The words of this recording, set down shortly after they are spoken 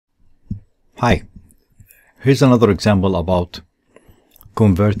Hi, here's another example about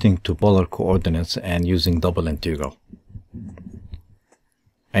converting to polar coordinates and using double integral.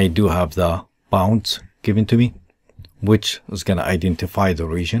 I do have the bounds given to me, which is going to identify the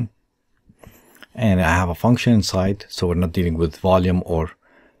region. And I have a function inside, so we're not dealing with volume or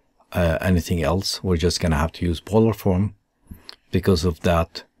anything else. We're just going to have to use polar form because of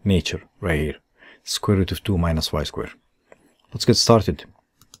that nature right here. Square root of 2 minus y squared. Let's get started.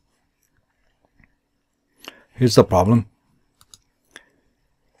 Here's the problem.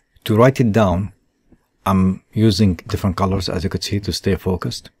 To write it down, I'm using different colors, as you could see, to stay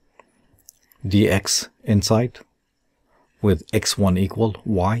focused. dx inside with x1 equal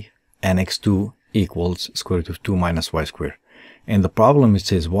y and x2 equals square root of 2 minus y squared. In the problem it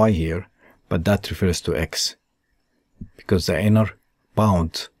says y here, but that refers to x because the inner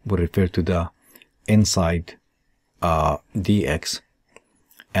bound will refer to the inside dx,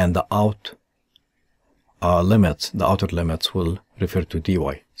 and the outer limits will refer to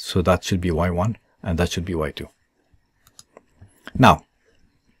dy. So that should be y1 and that should be y2. Now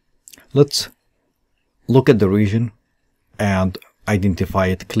let's look at the region and identify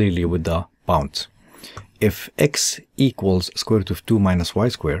it clearly with the bounds. If x equals square root of 2 minus y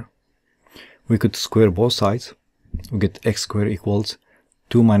squared, we could square both sides. We get x squared equals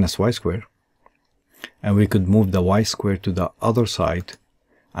 2 minus y squared, and we could move the y squared to the other side,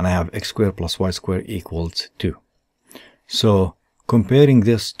 and I have x squared plus y squared equals 2. So comparing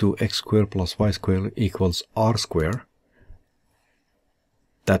this to x squared plus y squared equals r squared,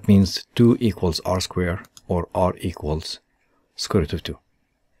 that means 2 equals r squared, or r equals square root of 2.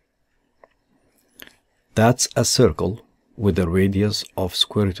 That's a circle with a radius of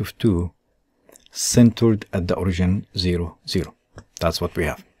square root of 2 centered at the origin 0, 0. That's what we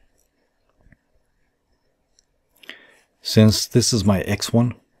have. Since this is my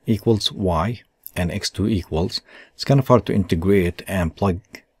x1 equals y and x2 equals, it's kind of hard to integrate and plug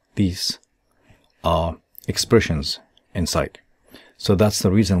these expressions inside. So that's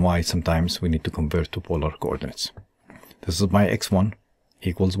the reason why sometimes we need to convert to polar coordinates. This is my x1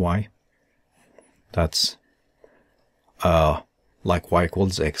 equals y. That's like y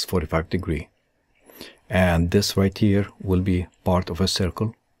equals x, 45 degree. And this right here will be part of a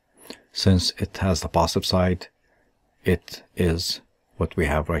circle. Since it has the positive side, it is what we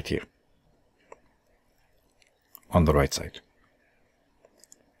have right here on the right side.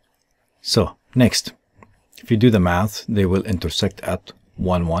 So next, if you do the math, they will intersect at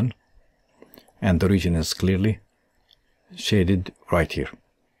 1, 1, and the region is clearly shaded right here.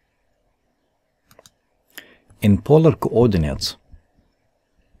 In polar coordinates,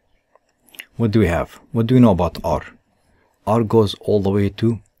 what do we have? What do we know about r? R goes all the way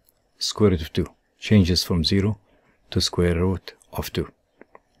to square root of 2, changes from 0 to square root of 2.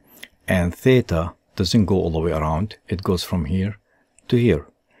 And theta doesn't go all the way around, it goes from here to here.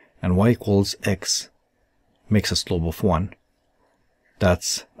 And y equals x makes a slope of 1.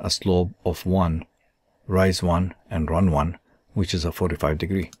 That's a slope of 1, rise 1 and run 1, which is a 45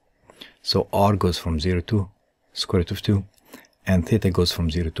 degree. So r goes from 0 to square root of 2, and theta goes from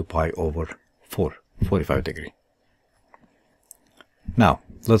 0 to pi over 4, 45 degree. Now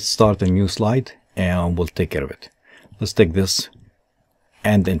let's start a new slide and we'll take care of it. Let's take this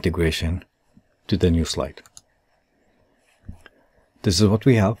and the integration to the new slide. This is what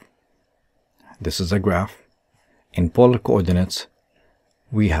we have. This is a graph. In polar coordinates,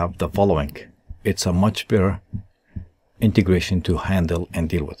 we have the following. It's a much better integration to handle and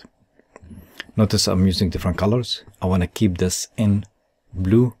deal with. Notice I'm using different colors. I want to keep this in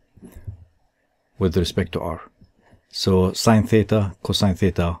blue with respect to r. So sine theta, cosine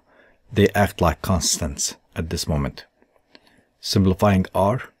theta, they act like constants at this moment. Simplifying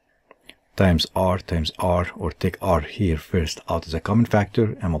r times r times r, or take r here first out as a common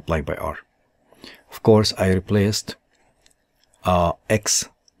factor and multiply by r. Of course, I replaced x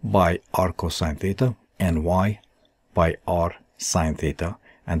by r cosine theta and y by r sine theta,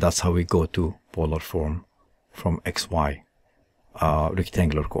 and that's how we go to polar form from xy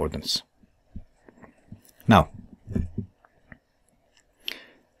rectangular coordinates. Now,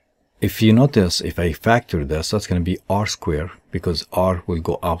 if you notice, if I factor this, that's going to be r squared, because r will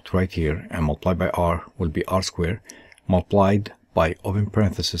go out right here, and multiplied by r will be r squared, multiplied by open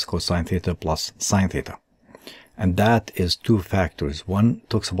parenthesis cosine theta plus sine theta. And that is two factors. One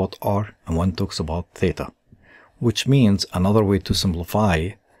talks about r and one talks about theta, which means another way to simplify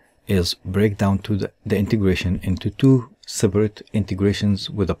is break down to the integration into two separate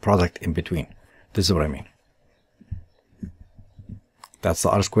integrations with a product in between. This is what I mean. That's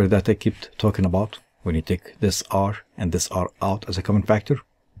the r squared that I keep talking about. When you take this r and this r out as a common factor,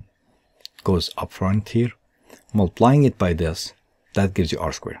 goes up front here. Multiplying it by this, that gives you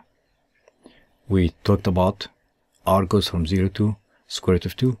r squared. We talked about r goes from 0 to square root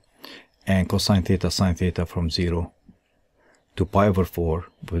of 2, and cosine theta, sine theta from 0 to pi over 4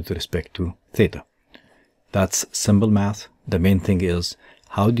 with respect to theta. That's simple math. The main thing is,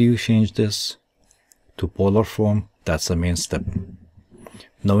 how do you change this to polar form? That's the main step.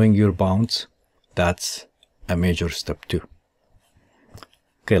 Knowing your bounds, that's a major step too.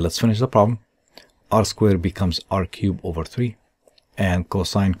 Okay, let's finish the problem. R squared becomes r cubed over 3, and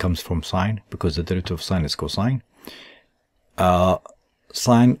cosine comes from sine because the derivative of sine is cosine.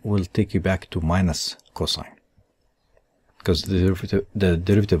 Sine will take you back to minus cosine because the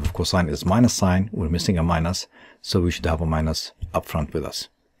derivative of cosine is minus sine. We're missing a minus, so we should have a minus up front with us.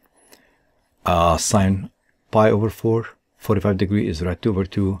 Sine pi over 4, 45 degree is right 2 over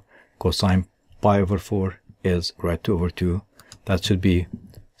 2. Cosine pi over 4 is right 2 over 2. That should be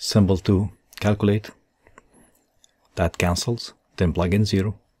simple to calculate. That cancels. Then plug in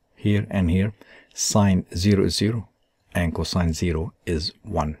 0 here and here. Sine 0 is 0 and cosine 0 is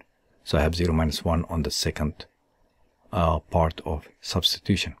 1. So I have 0 minus 1 on the second part of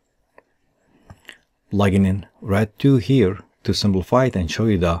substitution. Plugging in right 2 here to simplify it and show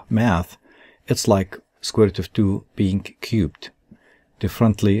you the math. It's like square root of 2 being cubed.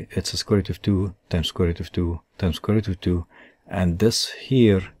 Differently, it's a square root of 2 times square root of 2 times square root of 2, and this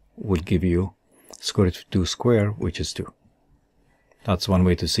here will give you square root of 2 squared, which is 2. That's one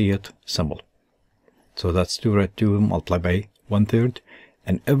way to see it, simple. So that's 2 right 2 multiplied by 1/3,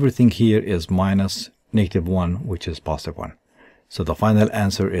 and everything here is minus -1, which is positive 1. So the final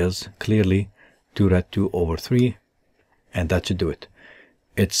answer is clearly 2 right 2 over 3, and that should do it.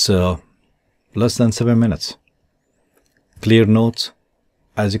 It's less than 7 minutes. Clear notes.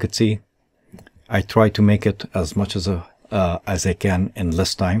 As you could see, I try to make it as much as I can in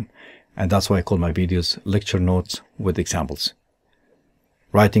less time, and that's why I call my videos lecture notes with examples.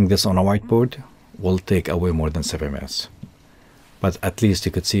 Writing this on a whiteboard will take away more than 7 minutes, but at least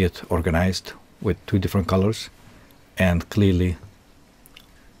you could see it organized with 2 different colors, and clearly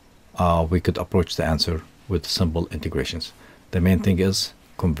we could approach the answer with simple integrations. The main thing is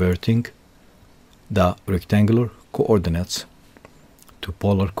converting the rectangular coordinates to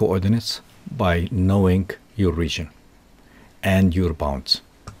polar coordinates by knowing your region and your bounds,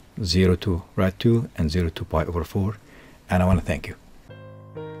 0 to right 2 and 0 to pi over 4. And I want to thank you.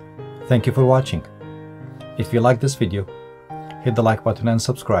 Thank you for watching. If you like this video, hit the like button and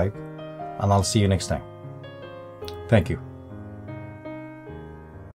subscribe, and I'll see you next time. Thank you.